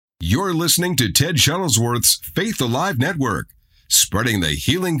You're listening to Ted Shuttlesworth's Faith Alive Network, spreading the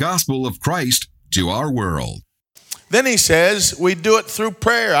healing gospel of Christ to our world. Then he says, we do it through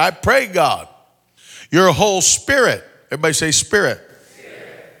prayer. I pray, God, your whole spirit. Everybody say spirit.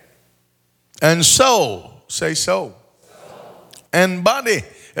 Spirit. And soul. Say soul. And body.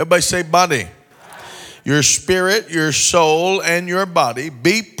 Everybody say body. Your spirit, your soul, and your body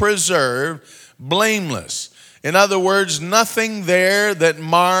be preserved blameless. In other words, nothing there that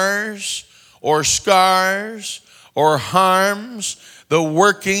mars or scars or harms the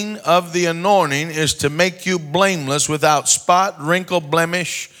working of the anointing is to make you blameless without spot, wrinkle,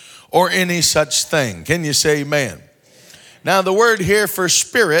 blemish, or any such thing. Can you say amen? Now, the word here for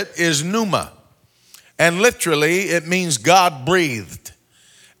spirit is pneuma. And literally, it means God breathed.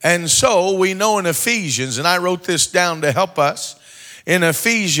 And so we know in Ephesians, and I wrote this down to help us, in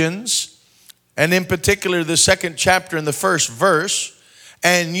Ephesians, and in particular the 2nd chapter and the 1st verse,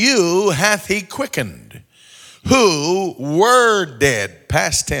 and you hath he quickened, who were dead,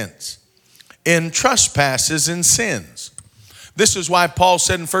 past tense, in trespasses and sins. This is why Paul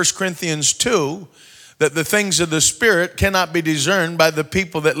said in 1 Corinthians 2 that the things of the Spirit cannot be discerned by the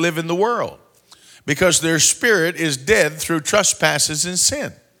people that live in the world, because their spirit is dead through trespasses and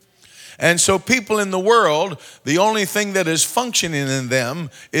sin. And so people in the world, the only thing that is functioning in them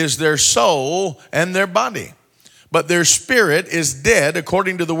is their soul and their body. But their spirit is dead,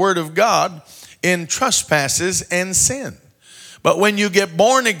 according to the word of God, in trespasses and sin. But when you get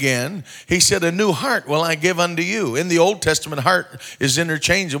born again, he said, a new heart will I give unto you. In the Old Testament, heart is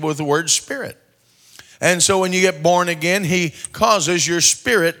interchangeable with the word spirit. And so when you get born again, he causes your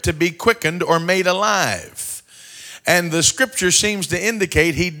spirit to be quickened or made alive. And the scripture seems to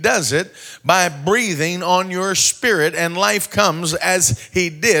indicate he does it by breathing on your spirit, and life comes as he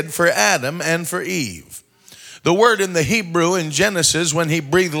did for Adam and for Eve. The word in the Hebrew in Genesis when he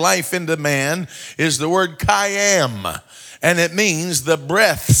breathed life into man is the word kayam, and it means the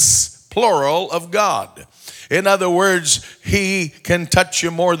breaths, plural, of God. In other words, he can touch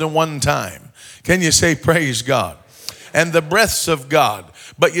you more than one time. Can you say praise God? And the breaths of God.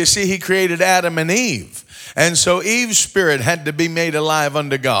 But you see, he created Adam and Eve. And so Eve's spirit had to be made alive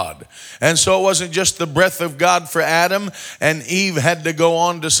unto God. And so it wasn't just the breath of God for Adam, and Eve had to go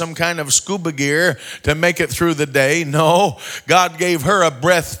on to some kind of scuba gear to make it through the day. No, God gave her a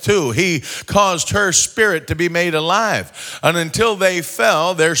breath too. He caused her spirit to be made alive. And until they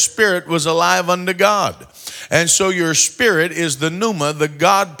fell, their spirit was alive unto God. And so your spirit is the pneuma, the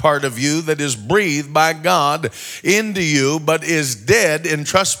God part of you that is breathed by God into you, but is dead in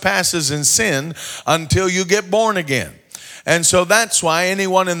trespasses and sin until you get born again. And so that's why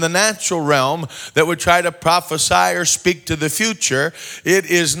anyone in the natural realm that would try to prophesy or speak to the future, it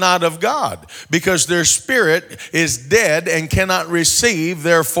is not of God, because their spirit is dead and cannot receive,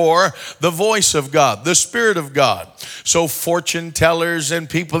 therefore, the voice of God, the Spirit of God. So fortune tellers and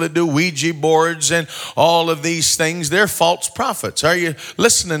people that do Ouija boards and all of these things, they're false prophets. Are you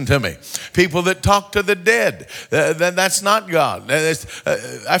listening to me? People that talk to the dead, that's not God.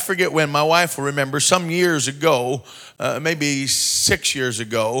 I forget when, my wife will remember, some years ago, maybe 6 years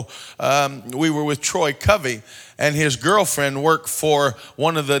ago, we were with Troy Covey, and his girlfriend worked for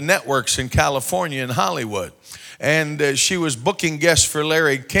one of the networks in California in Hollywood. And she was booking guests for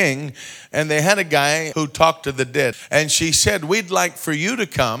Larry King, and they had a guy who talked to the dead. And she said, we'd like for you to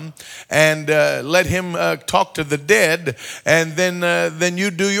come and let him talk to the dead, and then you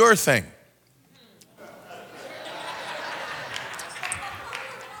do your thing.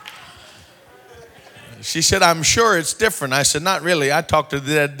 She said, I'm sure it's different. I said, not really. I talk to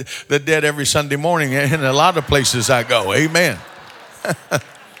the dead every Sunday morning in a lot of places I go. Amen.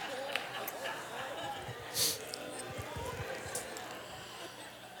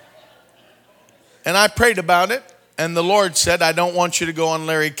 And I prayed about it, and the Lord said, I don't want you to go on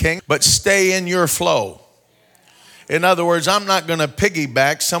Larry King, but stay in your flow. In other words, I'm not going to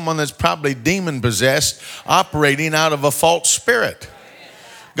piggyback someone that's probably demon-possessed operating out of a false spirit.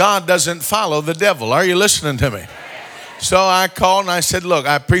 God doesn't follow the devil. Are you listening to me? So I called and I said, look,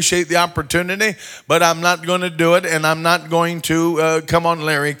 I appreciate the opportunity, but I'm not going to do it, and I'm not going to come on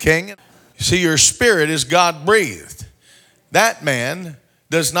Larry King. See, your spirit is God-breathed. That man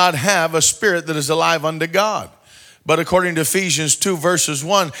does not have a spirit that is alive unto God. But according to Ephesians 2 verses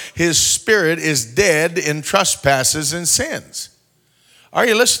 1, his spirit is dead in trespasses and sins. Are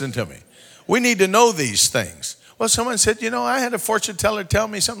you listening to me? We need to know these things. Well, someone said, I had a fortune teller tell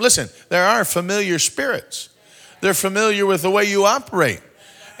me something. Listen, there are familiar spirits. They're familiar with the way you operate.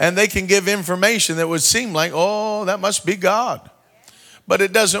 And they can give information that would seem like, oh, that must be God. But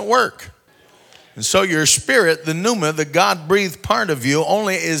it doesn't work. And so your spirit, the pneuma, the God-breathed part of you,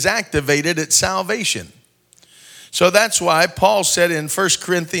 only is activated at salvation. So that's why Paul said in 1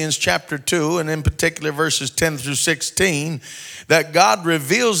 Corinthians chapter 2, and in particular verses 10 through 16, that God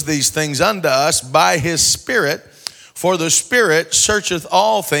reveals these things unto us by his Spirit, for the Spirit searcheth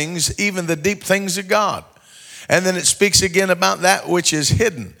all things, even the deep things of God. And then it speaks again about that which is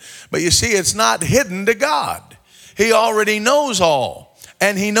hidden. But you see, it's not hidden to God. He already knows all,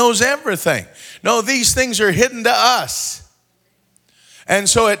 and he knows everything. No, these things are hidden to us. And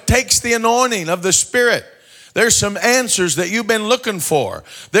so it takes the anointing of the Spirit. There's some answers that you've been looking for.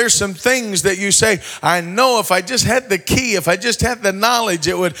 There's some things that you say, I know if I just had the key, if I just had the knowledge,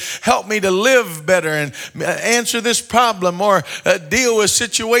 it would help me to live better and answer this problem or deal with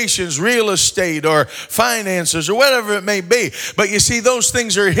situations, real estate or finances or whatever it may be. But you see, those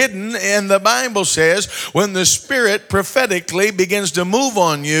things are hidden, and the Bible says when the Spirit prophetically begins to move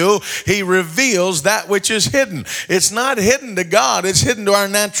on you, he reveals that which is hidden. It's not hidden to God, it's hidden to our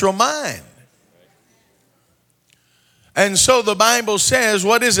natural mind. And so the Bible says,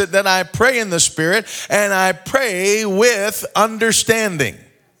 what is it that I pray in the Spirit? And I pray with understanding.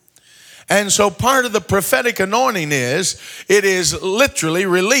 And so part of the prophetic anointing is, it is literally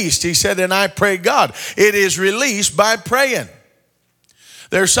released. He said, and I pray God. It is released by praying.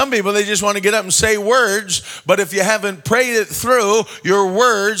 There are some people, they just want to get up and say words, but if you haven't prayed it through, your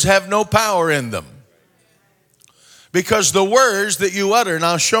words have no power in them. Because the words that you utter, and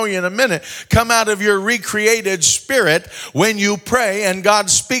I'll show you in a minute, come out of your recreated spirit when you pray, and God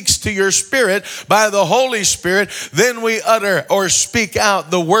speaks to your spirit by the Holy Spirit. Then we utter or speak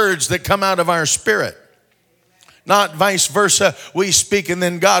out the words that come out of our spirit. Not vice versa, we speak and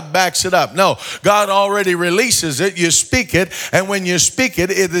then God backs it up. No, God already releases it, you speak it, and when you speak it,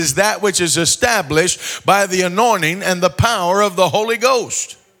 it is that which is established by the anointing and the power of the Holy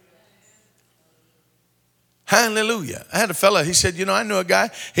Ghost. Hallelujah. I had a fella, he said, I knew a guy,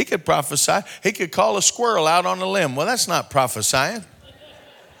 he could prophesy. He could call a squirrel out on a limb. Well, that's not prophesying.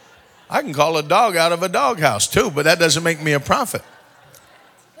 I can call a dog out of a doghouse too, but that doesn't make me a prophet.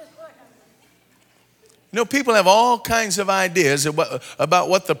 People have all kinds of ideas about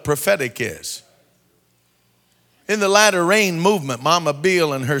what the prophetic is. In the latter rain movement, Mama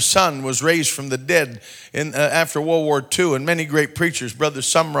Beale and her son was raised from the dead after World War II, and many great preachers, Brother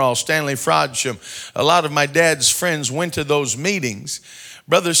Sumrall, Stanley Frodsham, a lot of my dad's friends went to those meetings.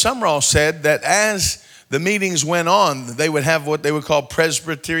 Brother Sumrall said that as the meetings went on, they would have what they would call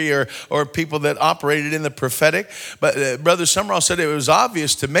presbytery or people that operated in the prophetic. But Brother Sumrall said it was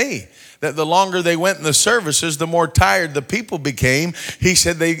obvious to me that the longer they went in the services, the more tired the people became. He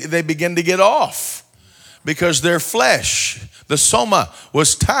said they began to get off. Because their flesh, the soma,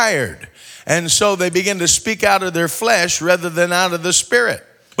 was tired. And so they begin to speak out of their flesh rather than out of the spirit.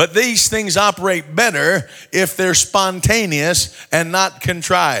 But these things operate better if they're spontaneous and not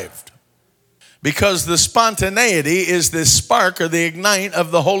contrived. Because the spontaneity is the spark or the ignite of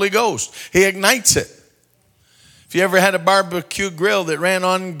the Holy Ghost. He ignites it. If you ever had a barbecue grill that ran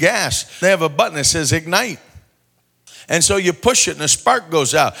on gas, they have a button that says ignite. And so you push it and a spark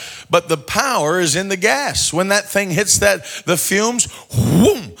goes out. But the power is in the gas. When that thing hits the fumes,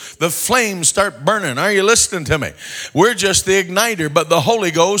 whoom, the flames start burning. Are you listening to me? We're just the igniter, but the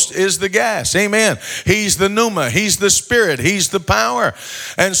Holy Ghost is the gas. Amen. He's the pneuma. He's the Spirit. He's the power.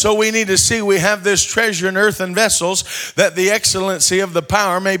 And so we need to see we have this treasure in earthen vessels, that the excellency of the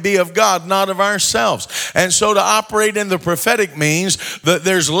power may be of God, not of ourselves. And so to operate in the prophetic means that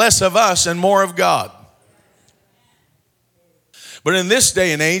there's less of us and more of God. But in this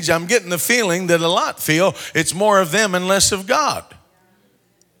day and age, I'm getting the feeling that a lot feel it's more of them and less of God.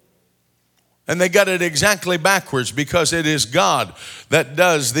 And they got it exactly backwards, because it is God that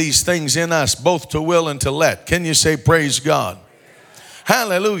does these things in us, both to will and to let. Can you say praise God?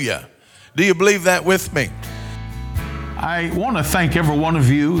 Hallelujah. Do you believe that with me? I want to thank every one of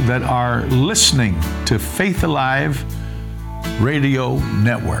you that are listening to Faith Alive Radio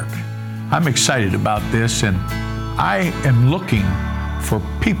Network. I'm excited about this, and I am looking for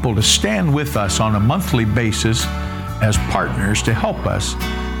people to stand with us on a monthly basis as partners to help us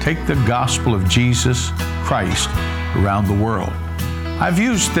take the gospel of Jesus Christ around the world. I've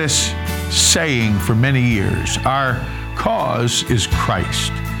used this saying for many years. Our cause is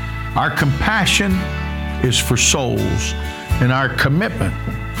Christ. Our compassion is for souls, and our commitment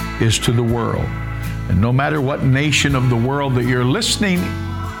is to the world. And no matter what nation of the world that you're listening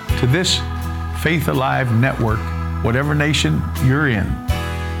to this Faith Alive Network, whatever nation you're in,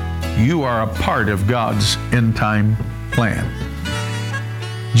 you are a part of God's end time plan.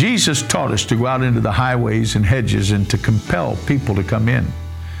 Jesus taught us to go out into the highways and hedges and to compel people to come in.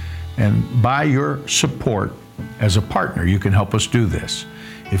 And by your support as a partner, you can help us do this.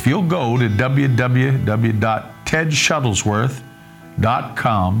 If you'll go to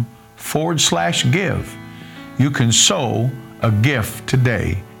www.tedshuttlesworth.com/give, you can sow a gift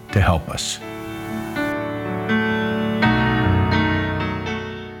today to help us.